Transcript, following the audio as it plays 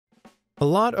A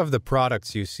lot of the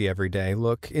products you see every day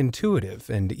look intuitive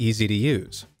and easy to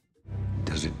use.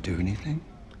 Does it do anything?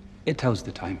 It tells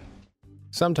the time.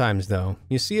 Sometimes, though,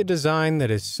 you see a design that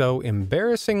is so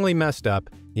embarrassingly messed up,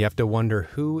 you have to wonder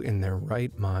who in their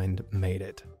right mind made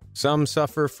it. Some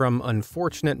suffer from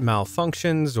unfortunate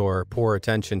malfunctions or poor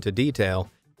attention to detail,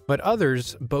 but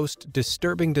others boast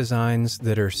disturbing designs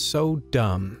that are so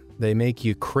dumb they make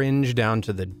you cringe down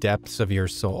to the depths of your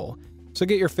soul. So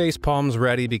get your face palms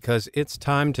ready because it's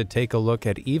time to take a look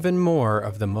at even more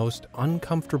of the most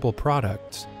uncomfortable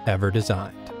products ever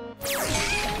designed.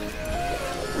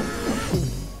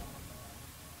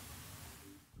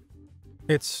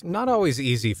 It's not always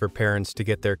easy for parents to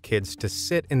get their kids to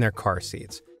sit in their car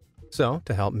seats. So,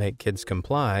 to help make kids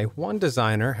comply, one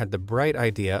designer had the bright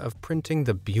idea of printing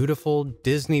the beautiful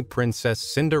Disney princess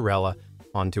Cinderella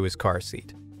onto his car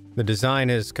seat. The design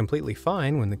is completely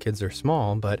fine when the kids are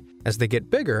small, but as they get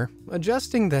bigger,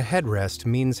 adjusting the headrest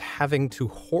means having to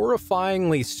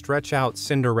horrifyingly stretch out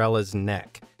Cinderella's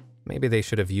neck. Maybe they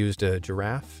should have used a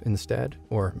giraffe instead,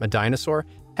 or a dinosaur.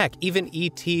 Heck, even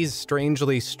E.T.'s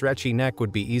strangely stretchy neck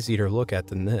would be easier to look at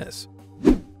than this.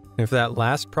 If that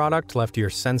last product left your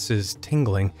senses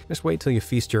tingling, just wait till you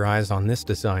feast your eyes on this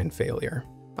design failure.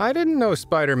 I didn't know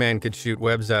Spider-Man could shoot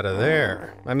webs out of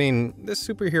there. I mean, this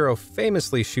superhero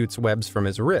famously shoots webs from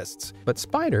his wrists, but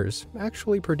spiders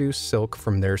actually produce silk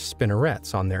from their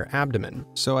spinnerets on their abdomen.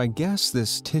 So I guess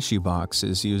this tissue box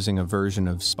is using a version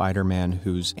of Spider-Man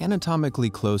who's anatomically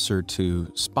closer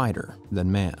to spider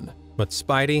than man. But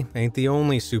Spidey ain't the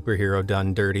only superhero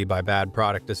done dirty by bad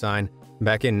product design.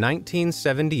 Back in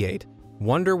 1978,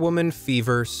 Wonder Woman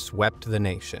fever swept the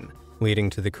nation,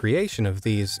 leading to the creation of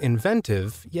these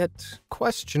inventive, yet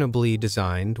questionably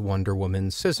designed Wonder Woman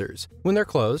scissors. When they're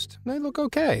closed, they look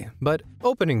okay, but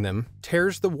opening them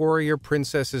tears the warrior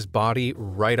princess's body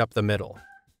right up the middle.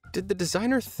 Did the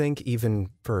designer think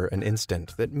even for an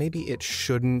instant that maybe it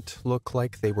shouldn't look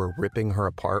like they were ripping her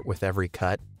apart with every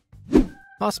cut?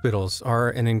 Hospitals are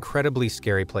an incredibly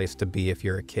scary place to be if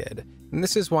you're a kid. And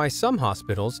this is why some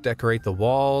hospitals decorate the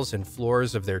walls and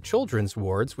floors of their children's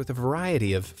wards with a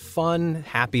variety of fun,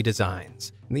 happy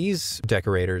designs. These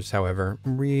decorators, however,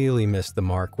 really missed the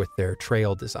mark with their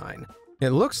trail design.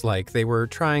 It looks like they were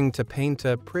trying to paint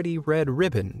a pretty red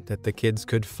ribbon that the kids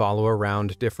could follow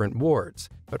around different wards.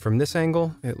 But from this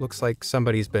angle, it looks like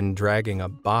somebody's been dragging a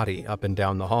body up and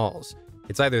down the halls.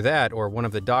 It's either that or one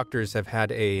of the doctors have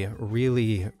had a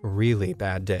really, really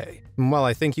bad day. While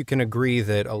I think you can agree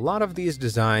that a lot of these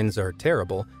designs are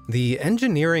terrible, the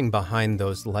engineering behind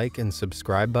those like and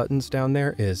subscribe buttons down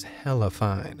there is hella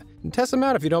fine. Test them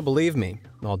out if you don't believe me.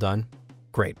 All done?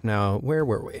 Great. Now, where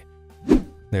were we?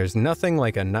 There's nothing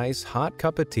like a nice hot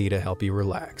cup of tea to help you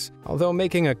relax. Although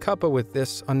making a cuppa with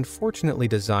this unfortunately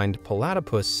designed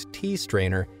platypus tea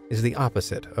strainer is the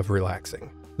opposite of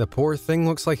relaxing. The poor thing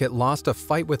looks like it lost a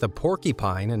fight with a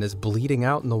porcupine and is bleeding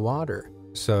out in the water.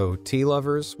 So tea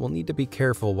lovers will need to be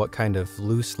careful what kind of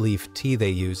loose leaf tea they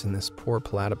use in this poor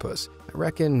platypus. I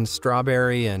reckon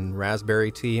strawberry and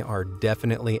raspberry tea are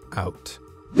definitely out.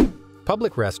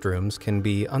 Public restrooms can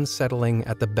be unsettling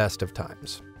at the best of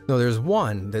times. Though there's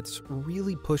one that's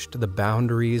really pushed the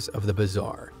boundaries of the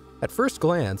bizarre. At first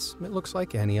glance, it looks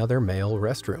like any other male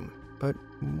restroom. But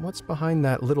what's behind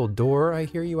that little door, I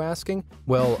hear you asking?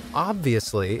 Well,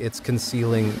 obviously, it's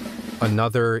concealing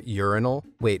another urinal.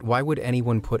 Wait, why would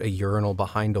anyone put a urinal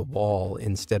behind a wall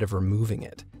instead of removing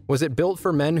it? Was it built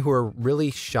for men who are really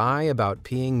shy about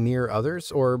peeing near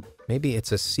others? Or maybe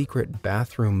it's a secret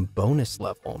bathroom bonus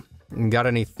level? Got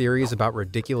any theories about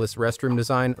ridiculous restroom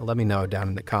design? Let me know down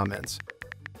in the comments.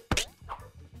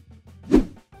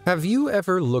 Have you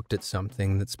ever looked at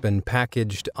something that's been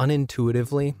packaged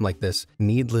unintuitively, like this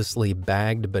needlessly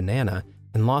bagged banana,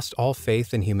 and lost all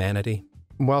faith in humanity?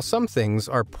 While some things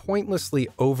are pointlessly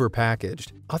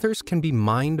overpackaged, others can be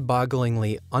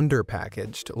mind-bogglingly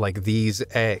underpackaged, like these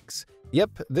eggs.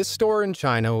 Yep, this store in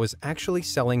China was actually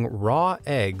selling raw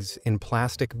eggs in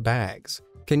plastic bags.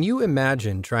 Can you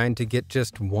imagine trying to get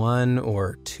just one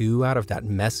or two out of that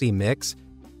messy mix?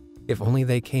 If only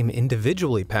they came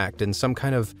individually packed in some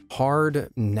kind of hard,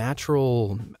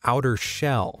 natural outer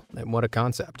shell. What a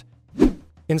concept.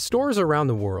 In stores around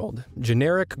the world,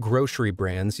 generic grocery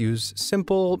brands use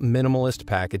simple, minimalist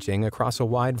packaging across a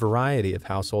wide variety of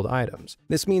household items.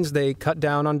 This means they cut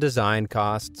down on design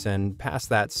costs and pass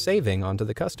that saving onto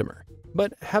the customer.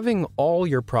 But having all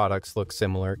your products look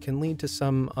similar can lead to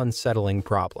some unsettling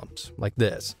problems, like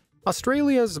this.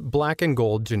 Australia's Black and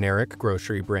Gold generic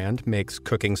grocery brand makes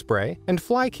cooking spray and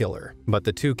fly killer, but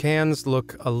the two cans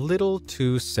look a little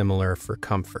too similar for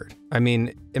comfort. I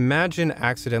mean, imagine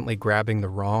accidentally grabbing the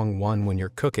wrong one when you're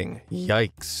cooking.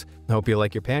 Yikes. Hope you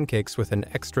like your pancakes with an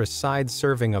extra side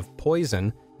serving of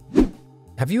poison.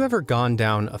 Have you ever gone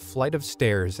down a flight of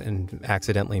stairs and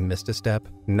accidentally missed a step?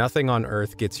 Nothing on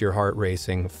earth gets your heart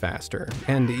racing faster.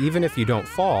 And even if you don't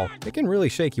fall, it can really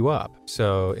shake you up.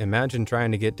 So imagine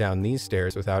trying to get down these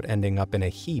stairs without ending up in a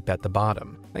heap at the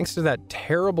bottom. Thanks to that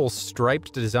terrible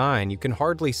striped design, you can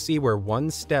hardly see where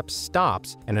one step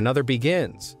stops and another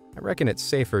begins. I reckon it's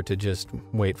safer to just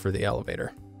wait for the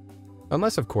elevator.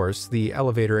 Unless, of course, the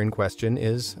elevator in question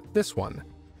is this one.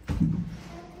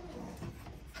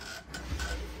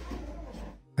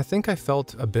 I think I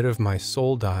felt a bit of my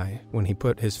soul die when he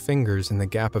put his fingers in the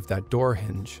gap of that door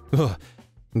hinge. Ugh.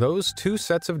 Those two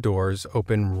sets of doors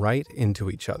open right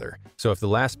into each other. So if the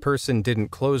last person didn't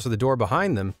close the door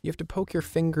behind them, you have to poke your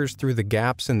fingers through the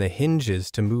gaps in the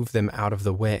hinges to move them out of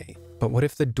the way. But what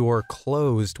if the door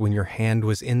closed when your hand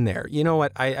was in there? You know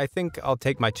what? I think I'll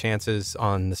take my chances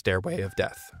on the stairway of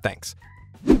death. Thanks.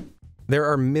 There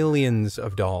are millions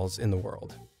of dolls in the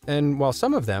world. And while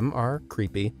some of them are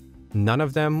creepy, none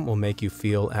of them will make you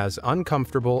feel as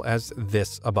uncomfortable as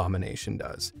this abomination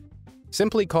does.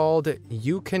 Simply called,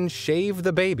 You Can Shave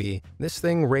the Baby, this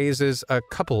thing raises a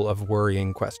couple of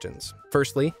worrying questions.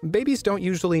 Firstly, babies don't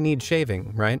usually need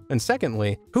shaving, right? And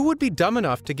secondly, who would be dumb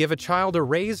enough to give a child a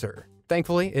razor?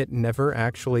 Thankfully, it never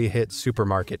actually hit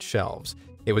supermarket shelves.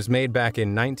 It was made back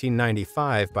in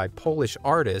 1995 by Polish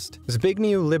artist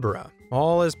Zbigniew Libera,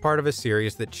 all as part of a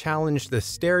series that challenged the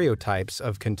stereotypes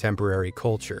of contemporary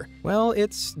culture. Well,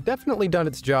 it's definitely done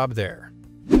its job there.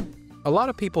 A lot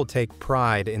of people take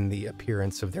pride in the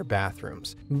appearance of their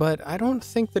bathrooms, but I don't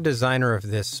think the designer of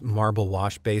this marble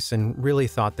wash basin really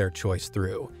thought their choice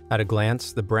through. At a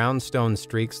glance, the brownstone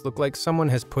streaks look like someone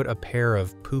has put a pair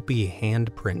of poopy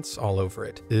handprints all over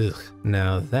it. Ugh.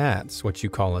 Now that's what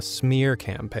you call a smear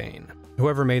campaign.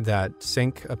 Whoever made that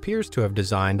sink appears to have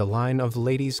designed a line of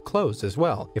ladies' clothes as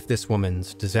well, if this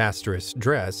woman's disastrous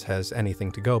dress has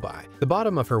anything to go by. The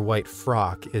bottom of her white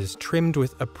frock is trimmed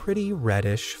with a pretty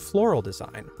reddish floral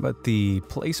design, but the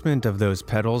placement of those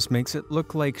petals makes it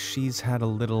look like she's had a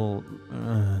little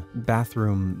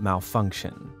bathroom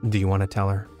malfunction. Do you want to tell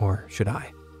her, or should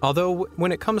I? Although,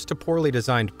 when it comes to poorly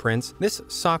designed prints, this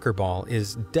soccer ball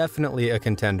is definitely a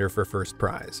contender for first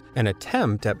prize. An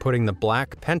attempt at putting the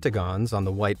black pentagons on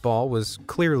the white ball was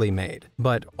clearly made,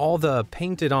 but all the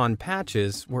painted-on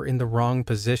patches were in the wrong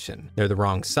position. They're the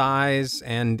wrong size,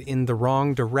 and in the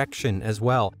wrong direction as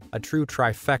well. A true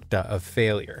trifecta of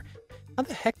failure. How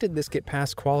the heck did this get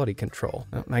past quality control?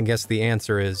 I guess the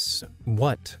answer is,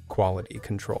 what quality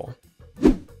control?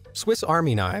 Swiss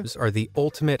Army knives are the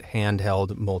ultimate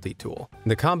handheld multi-tool.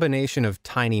 The combination of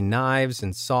tiny knives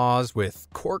and saws with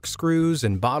corkscrews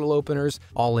and bottle openers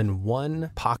all in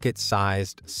one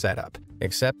pocket-sized setup.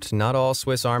 Except not all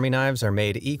Swiss Army knives are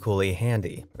made equally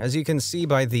handy, as you can see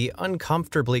by the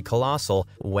uncomfortably colossal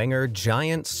Wenger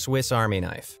Giant Swiss Army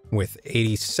Knife. With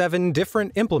 87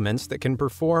 different implements that can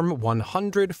perform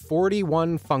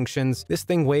 141 functions, this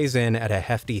thing weighs in at a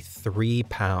hefty 3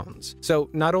 pounds.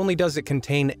 So not only does it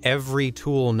contain every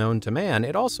tool known to man,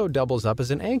 it also doubles up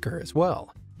as an anchor as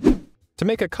well. To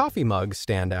make a coffee mug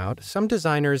stand out, some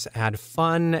designers add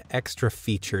fun, extra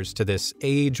features to this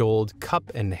age-old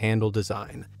cup and handle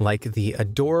design, like the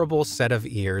adorable set of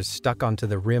ears stuck onto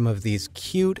the rim of these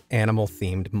cute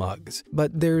animal-themed mugs.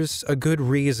 But there's a good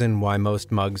reason why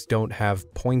most mugs don't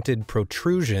have pointed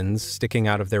protrusions sticking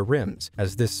out of their rims,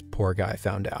 as this poor guy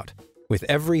found out. With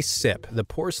every sip, the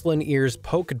porcelain ears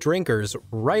poke drinkers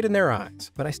right in their eyes.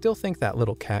 But I still think that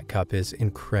little cat cup is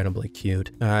incredibly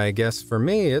cute. I guess for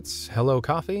me, it's hello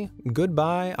coffee,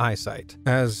 goodbye eyesight.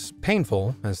 As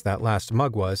painful as that last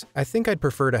mug was, I think I'd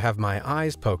prefer to have my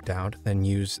eyes poked out than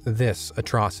use this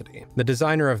atrocity. The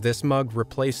designer of this mug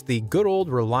replaced the good old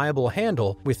reliable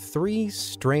handle with 3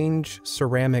 strange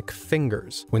ceramic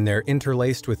fingers. When they're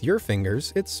interlaced with your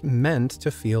fingers, it's meant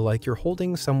to feel like you're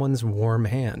holding someone's warm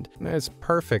hand. It's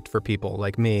perfect for people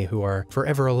like me who are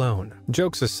forever alone.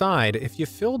 Jokes aside, if you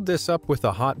filled this up with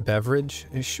a hot beverage,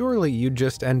 surely you'd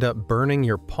just end up burning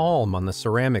your palm on the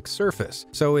ceramic surface.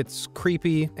 So it's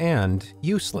creepy and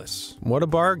useless. What a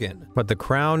bargain. But the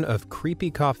crown of creepy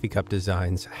coffee cup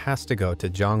designs has to go to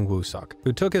Jang Woo-suk,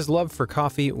 who took his love for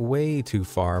coffee way too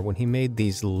far when he made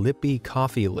these lippy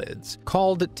coffee lids.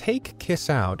 Called Take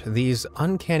Kiss Out, these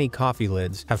uncanny coffee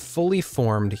lids have fully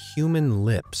formed human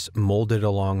lips molded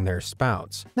along their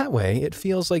spouts. That way, it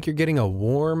feels like you're getting a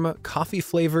warm,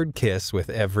 coffee-flavored kiss with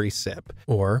every sip.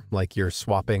 Or like you're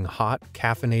swapping hot,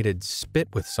 caffeinated spit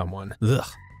with someone. Ugh.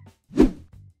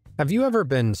 Have you ever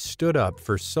been stood up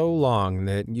for so long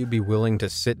that you'd be willing to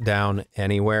sit down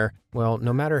anywhere? Well,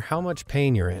 no matter how much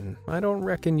pain you're in, I don't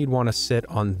reckon you'd want to sit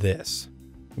on this.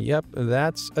 Yep,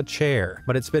 that's a chair,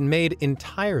 but it's been made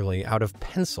entirely out of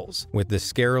pencils, with the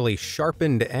scarily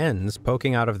sharpened ends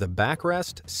poking out of the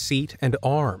backrest, seat, and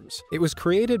arms. It was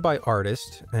created by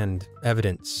artist and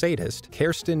evident sadist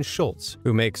Kerstin Schultz,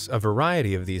 who makes a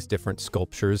variety of these different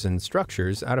sculptures and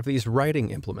structures out of these writing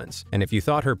implements. And if you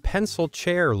thought her pencil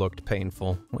chair looked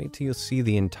painful, wait till you see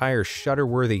the entire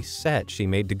Shudder-worthy set she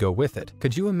made to go with it.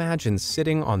 Could you imagine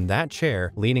sitting on that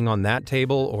chair, leaning on that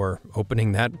table, or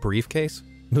opening that briefcase?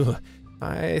 Ugh,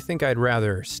 I think I'd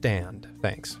rather stand,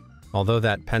 thanks. Although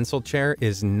that pencil chair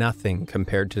is nothing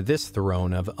compared to this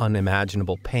throne of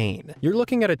unimaginable pain. You're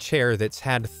looking at a chair that's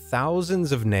had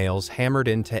thousands of nails hammered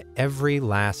into every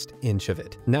last inch of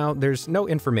it. Now, there's no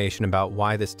information about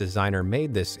why this designer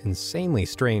made this insanely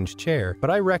strange chair, but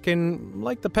I reckon,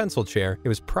 like the pencil chair, it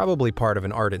was probably part of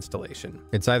an art installation.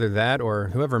 It's either that or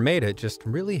whoever made it just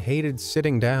really hated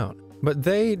sitting down. But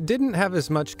they didn't have as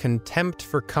much contempt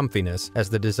for comfiness as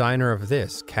the designer of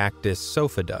this cactus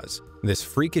sofa does. This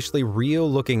freakishly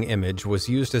real-looking image was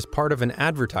used as part of an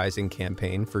advertising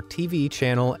campaign for TV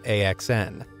channel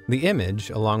AXN. The image,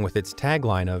 along with its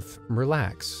tagline of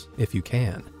 "Relax, if you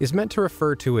can," is meant to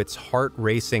refer to its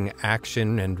heart-racing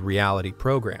action and reality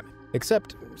program.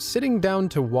 Except, sitting down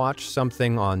to watch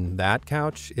something on that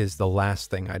couch is the last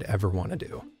thing I'd ever want to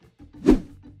do.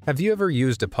 Have you ever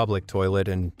used a public toilet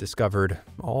and discovered,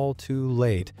 all too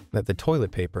late, that the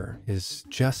toilet paper is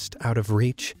just out of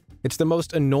reach? It's the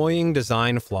most annoying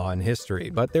design flaw in history,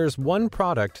 but there's one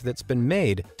product that's been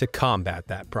made to combat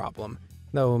that problem,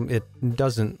 though it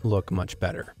doesn't look much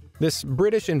better. This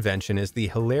British invention is the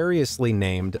hilariously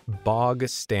named Bog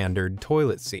Standard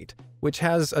toilet seat, which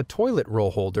has a toilet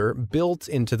roll holder built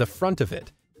into the front of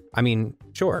it. I mean,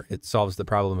 sure, it solves the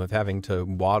problem of having to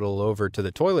waddle over to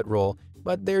the toilet roll,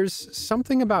 but there's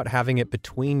something about having it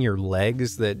between your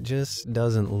legs that just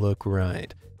doesn't look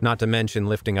right. Not to mention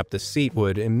lifting up the seat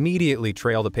would immediately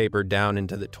trail the paper down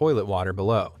into the toilet water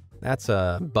below. That's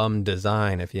a bum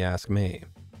design if you ask me.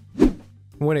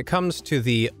 When it comes to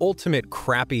the ultimate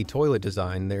crappy toilet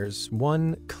design, there's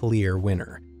one clear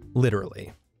winner.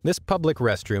 Literally. This public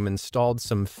restroom installed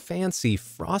some fancy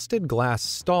frosted glass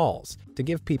stalls to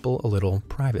give people a little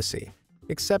privacy.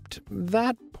 Except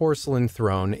that porcelain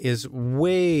throne is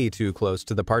way too close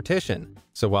to the partition.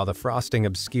 So while the frosting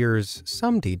obscures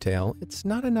some detail, it's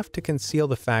not enough to conceal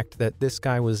the fact that this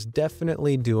guy was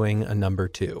definitely doing a number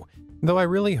 2. Though I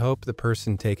really hope the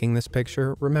person taking this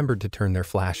picture remembered to turn their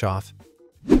flash off.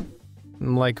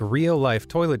 Like real-life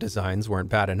toilet designs weren't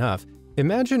bad enough,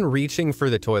 imagine reaching for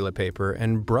the toilet paper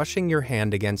and brushing your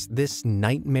hand against this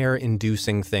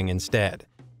nightmare-inducing thing instead.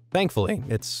 Thankfully,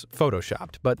 it's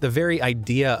photoshopped, but the very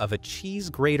idea of a cheese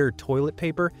grater toilet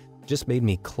paper just made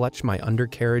me clutch my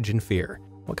undercarriage in fear.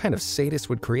 What kind of sadist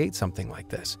would create something like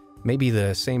this? Maybe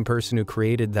the same person who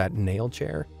created that nail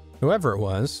chair? Whoever it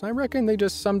was, I reckon they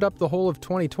just summed up the whole of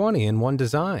 2020 in one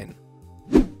design.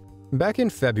 Back in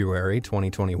February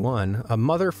 2021, a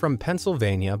mother from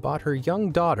Pennsylvania bought her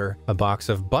young daughter a box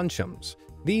of Bunchums.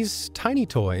 These tiny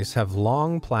toys have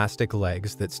long plastic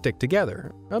legs that stick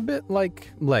together, a bit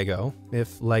like Lego,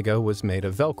 if Lego was made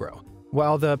of Velcro.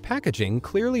 While the packaging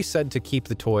clearly said to keep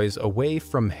the toys away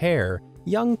from hair,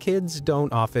 young kids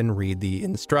don't often read the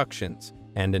instructions.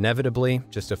 And inevitably,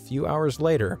 just a few hours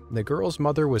later, the girl's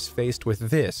mother was faced with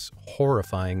this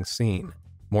horrifying scene.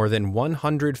 More than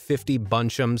 150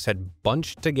 Bunchums had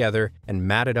bunched together and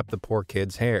matted up the poor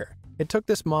kid's hair. It took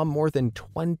this mom more than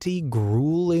 20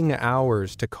 grueling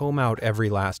hours to comb out every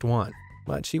last one.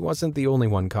 But she wasn't the only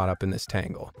one caught up in this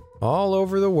tangle. All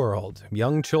over the world,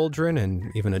 young children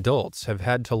and even adults have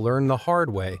had to learn the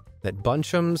hard way that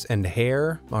Bunchums and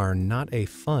hair are not a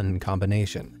fun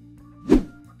combination.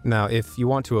 Now, if you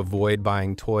want to avoid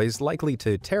buying toys likely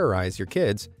to terrorize your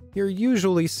kids, you're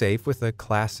usually safe with a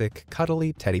classic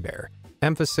cuddly teddy bear.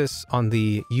 Emphasis on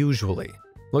the usually.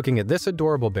 Looking at this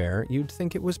adorable bear, you'd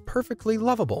think it was perfectly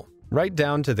lovable, right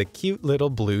down to the cute little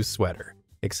blue sweater.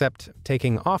 Except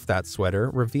taking off that sweater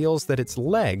reveals that its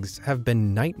legs have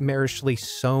been nightmarishly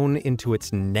sewn into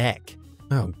its neck.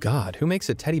 Oh God, who makes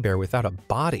a teddy bear without a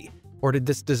body? Or did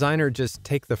this designer just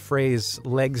take the phrase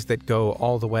 "legs that go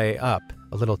all the way up"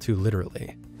 a little too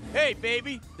literally? Hey,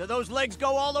 baby, do those legs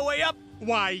go all the way up?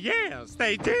 Why, yes,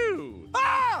 they do.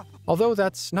 Ah! Although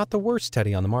that's not the worst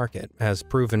teddy on the market, as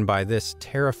proven by this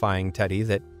terrifying teddy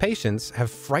that patients have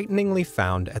frighteningly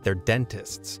found at their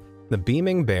dentists. The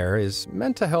Beaming Bear is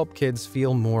meant to help kids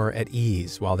feel more at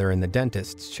ease while they're in the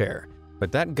dentist's chair,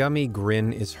 but that gummy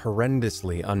grin is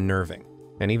horrendously unnerving.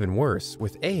 And even worse,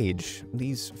 with age,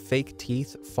 these fake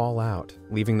teeth fall out,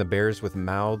 leaving the bears with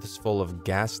mouths full of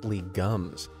ghastly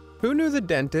gums. Who knew the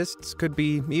dentists could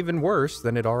be even worse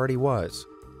than it already was?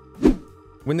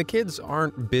 When the kids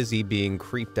aren't busy being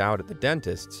creeped out at the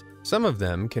dentists, some of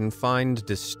them can find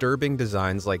disturbing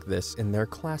designs like this in their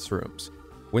classrooms.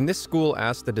 When this school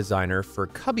asked the designer for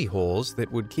cubby holes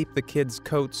that would keep the kids'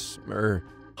 coats,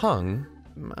 hung,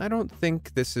 I don't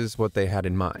think this is what they had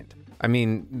in mind. I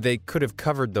mean, they could have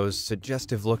covered those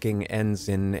suggestive-looking ends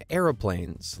in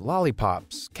aeroplanes,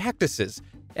 lollipops, cactuses,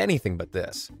 anything but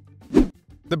this.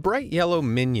 The bright yellow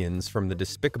minions from the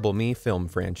Despicable Me film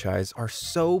franchise are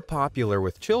so popular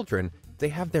with children, they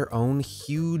have their own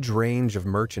huge range of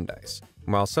merchandise.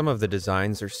 While some of the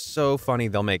designs are so funny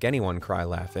they'll make anyone cry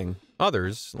laughing,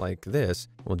 others, like this,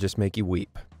 will just make you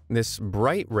weep. This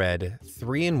bright red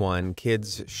 3-in-1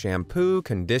 kids shampoo,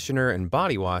 conditioner, and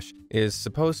body wash is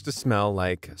supposed to smell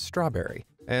like strawberry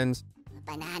and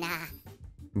banana.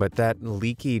 But that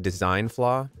leaky design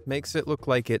flaw makes it look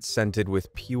like it's scented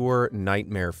with pure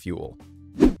nightmare fuel.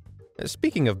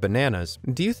 Speaking of bananas,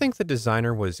 do you think the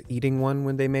designer was eating one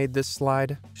when they made this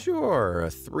slide? Sure, a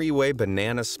 3-way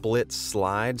banana split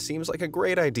slide seems like a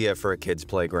great idea for a kid's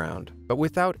playground. But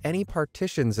without any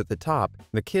partitions at the top,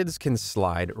 the kids can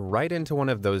slide right into one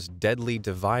of those deadly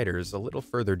dividers a little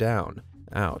further down.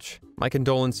 Ouch. My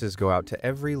condolences go out to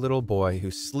every little boy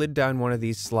who slid down one of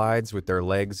these slides with their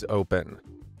legs open.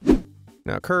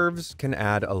 Now, curves can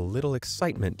add a little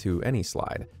excitement to any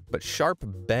slide, but sharp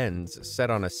bends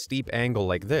set on a steep angle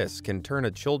like this can turn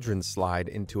a children's slide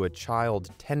into a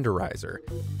child tenderizer.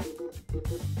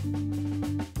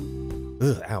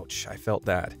 Ugh, ouch, I felt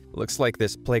that. Looks like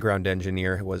this playground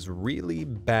engineer was really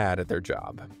bad at their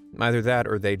job. Either that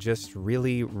or they just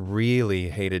really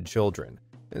hated children.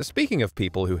 Speaking of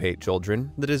people who hate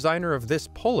children, the designer of this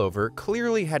pullover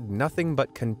clearly had nothing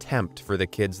but contempt for the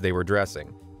kids they were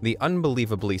dressing. The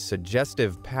unbelievably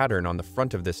suggestive pattern on the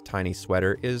front of this tiny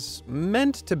sweater is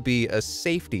meant to be a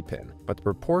safety pin, but the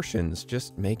proportions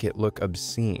just make it look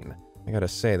obscene. I gotta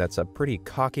say, that's a pretty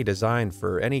cocky design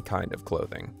for any kind of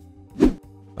clothing.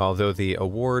 Although the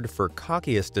award for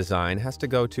cockiest design has to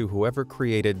go to whoever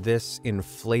created this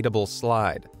inflatable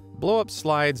slide. Blow-up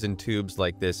slides and tubes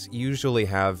like this usually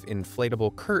have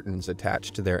inflatable curtains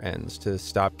attached to their ends to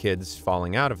stop kids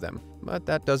falling out of them, but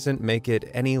that doesn't make it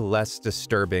any less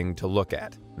disturbing to look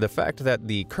at. The fact that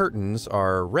the curtains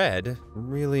are red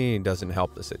really doesn't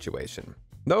help the situation.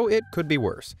 Though it could be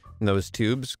worse. Those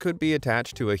tubes could be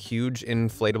attached to a huge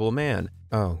inflatable man.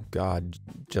 Oh god,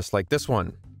 just like this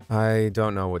one. I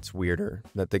don't know what's weirder,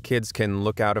 that the kids can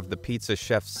look out of the pizza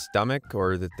chef's stomach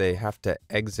or that they have to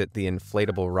exit the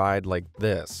inflatable ride like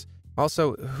this.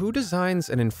 Also, who designs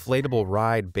an inflatable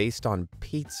ride based on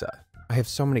pizza? I have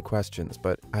so many questions,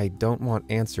 but I don't want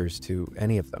answers to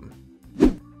any of them.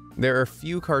 There are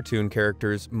few cartoon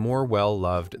characters more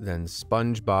well-loved than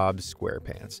SpongeBob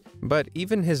SquarePants, but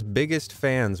even his biggest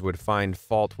fans would find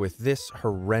fault with this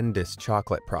horrendous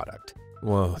chocolate product.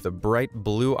 Whoa, the bright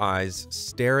blue eyes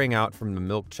staring out from the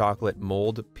milk chocolate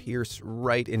mold pierce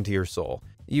right into your soul.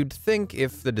 You'd think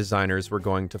if the designers were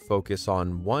going to focus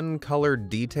on one colored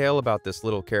detail about this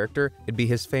little character, it'd be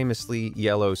his famously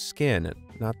yellow skin,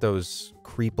 not those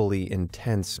creepily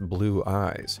intense blue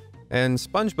eyes. And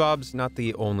SpongeBob's not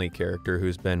the only character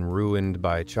who's been ruined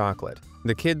by chocolate.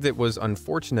 The kid that was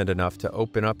unfortunate enough to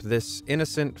open up this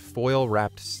innocent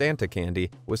foil-wrapped Santa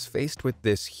candy was faced with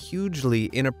this hugely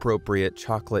inappropriate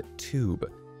chocolate tube.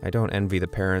 I don't envy the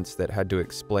parents that had to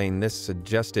explain this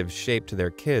suggestive shape to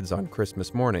their kids on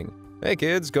Christmas morning. Hey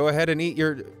kids, go ahead and eat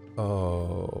your...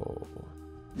 Oh...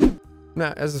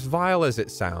 Now, as vile as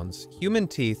it sounds, human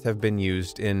teeth have been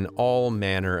used in all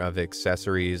manner of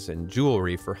accessories and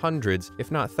jewelry for hundreds,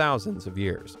 if not thousands of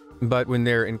years. But when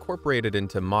they're incorporated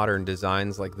into modern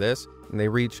designs like this, they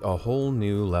reach a whole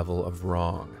new level of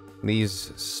wrong.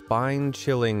 These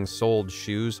spine-chilling soled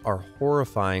shoes are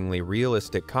horrifyingly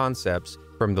realistic concepts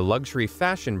from the luxury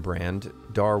fashion brand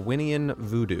Darwinian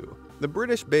Voodoo. The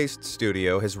British-based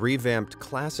studio has revamped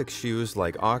classic shoes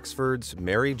like Oxfords,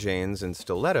 Mary Janes, and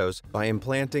stilettos by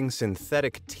implanting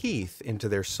synthetic teeth into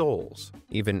their soles.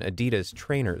 Even Adidas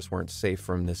trainers weren't safe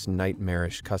from this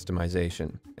nightmarish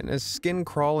customization. And as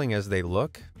skin-crawling as they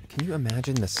look, can you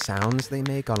imagine the sounds they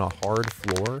make on a hard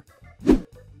floor?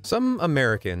 Some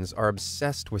Americans are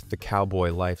obsessed with the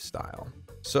cowboy lifestyle.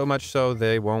 So much so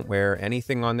they won't wear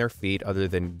anything on their feet other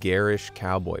than garish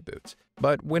cowboy boots.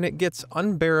 But when it gets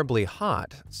unbearably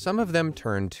hot, some of them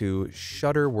turn to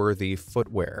shudder-worthy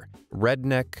footwear,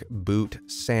 redneck boot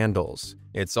sandals.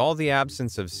 It's all the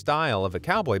absence of style of a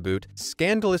cowboy boot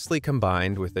scandalously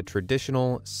combined with a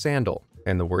traditional sandal.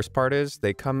 And the worst part is,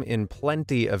 they come in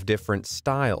plenty of different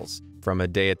styles, from a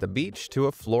day at the beach to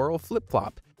a floral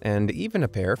flip-flop, and even a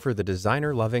pair for the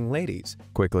designer-loving ladies.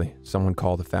 Quickly, someone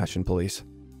call the fashion police.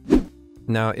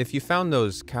 Now, if you found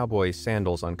those cowboy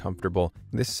sandals uncomfortable,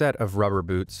 this set of rubber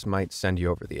boots might send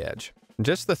you over the edge.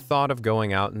 Just the thought of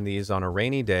going out in these on a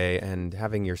rainy day and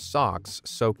having your socks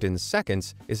soaked in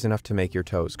seconds is enough to make your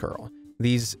toes curl.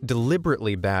 These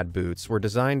deliberately bad boots were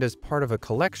designed as part of a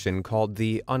collection called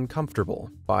The Uncomfortable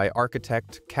by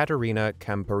architect Caterina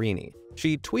Camparini.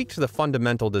 She tweaked the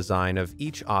fundamental design of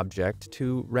each object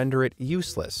to render it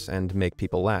useless and make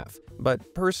people laugh.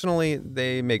 But personally,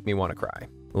 they make me want to cry.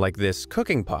 Like this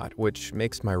cooking pot, which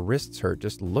makes my wrists hurt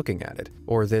just looking at it,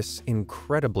 or this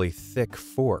incredibly thick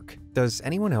fork. Does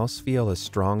anyone else feel a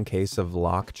strong case of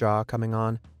lockjaw coming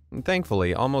on?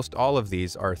 Thankfully, almost all of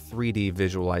these are 3D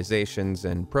visualizations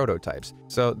and prototypes,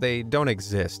 so they don't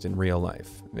exist in real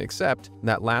life, except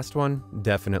that last one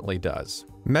definitely does.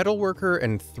 Metalworker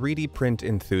and 3D print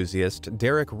enthusiast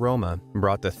Derek Roma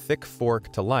brought the thick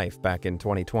fork to life back in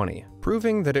 2020,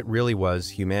 proving that it really was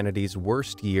humanity's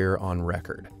worst year on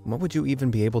record. What would you even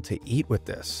be able to eat with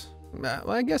this?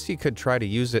 I guess you could try to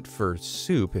use it for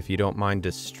soup if you don't mind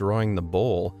destroying the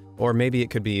bowl, or maybe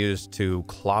it could be used to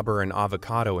clobber an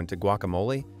avocado into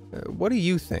guacamole. What do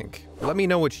you think? Let me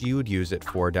know what you'd use it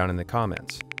for down in the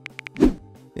comments.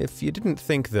 If you didn't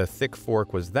think the thick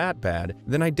fork was that bad,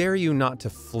 then I dare you not to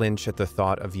flinch at the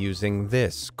thought of using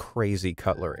this crazy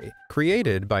cutlery.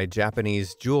 Created by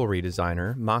Japanese jewelry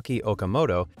designer Maki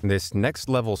Okamoto, this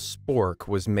next-level spork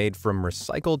was made from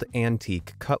recycled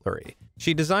antique cutlery.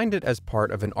 She designed it as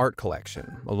part of an art collection,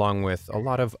 along with a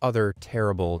lot of other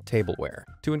terrible tableware,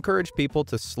 to encourage people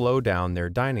to slow down their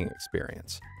dining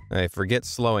experience. I forget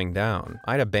slowing down.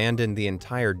 I'd abandon the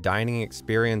entire dining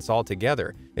experience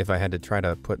altogether if I had to try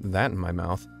to put that in my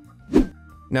mouth.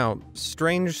 Now,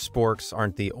 strange sporks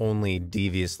aren't the only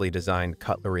deviously designed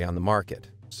cutlery on the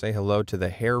market. Say hello to the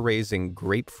hair-raising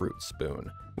grapefruit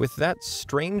spoon. With that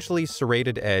strangely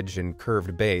serrated edge and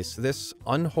curved base, this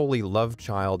unholy love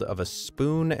child of a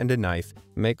spoon and a knife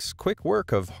makes quick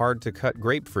work of hard-to-cut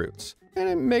grapefruits. And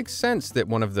it makes sense that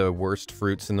one of the worst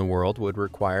fruits in the world would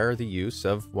require the use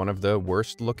of one of the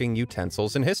worst-looking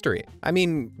utensils in history. I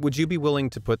mean, would you be willing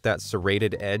to put that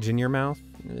serrated edge in your mouth?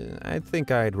 I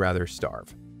think I'd rather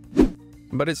starve.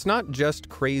 But it's not just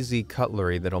crazy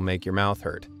cutlery that'll make your mouth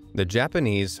hurt. The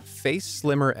Japanese Face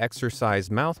Slimmer Exercise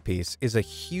Mouthpiece is a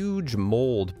huge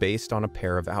mold based on a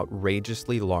pair of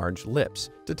outrageously large lips.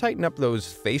 To tighten up those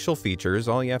facial features,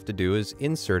 all you have to do is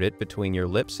insert it between your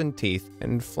lips and teeth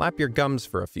and flap your gums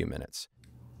for a few minutes.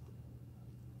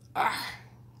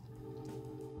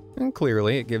 And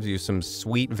clearly, it gives you some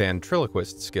sweet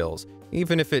ventriloquist skills,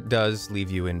 even if it does leave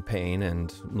you in pain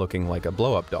and looking like a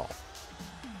blow-up doll.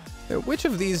 Which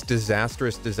of these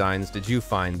disastrous designs did you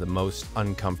find the most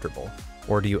uncomfortable?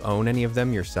 Or do you own any of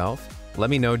them yourself? Let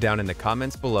me know down in the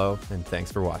comments below, and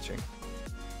thanks for watching.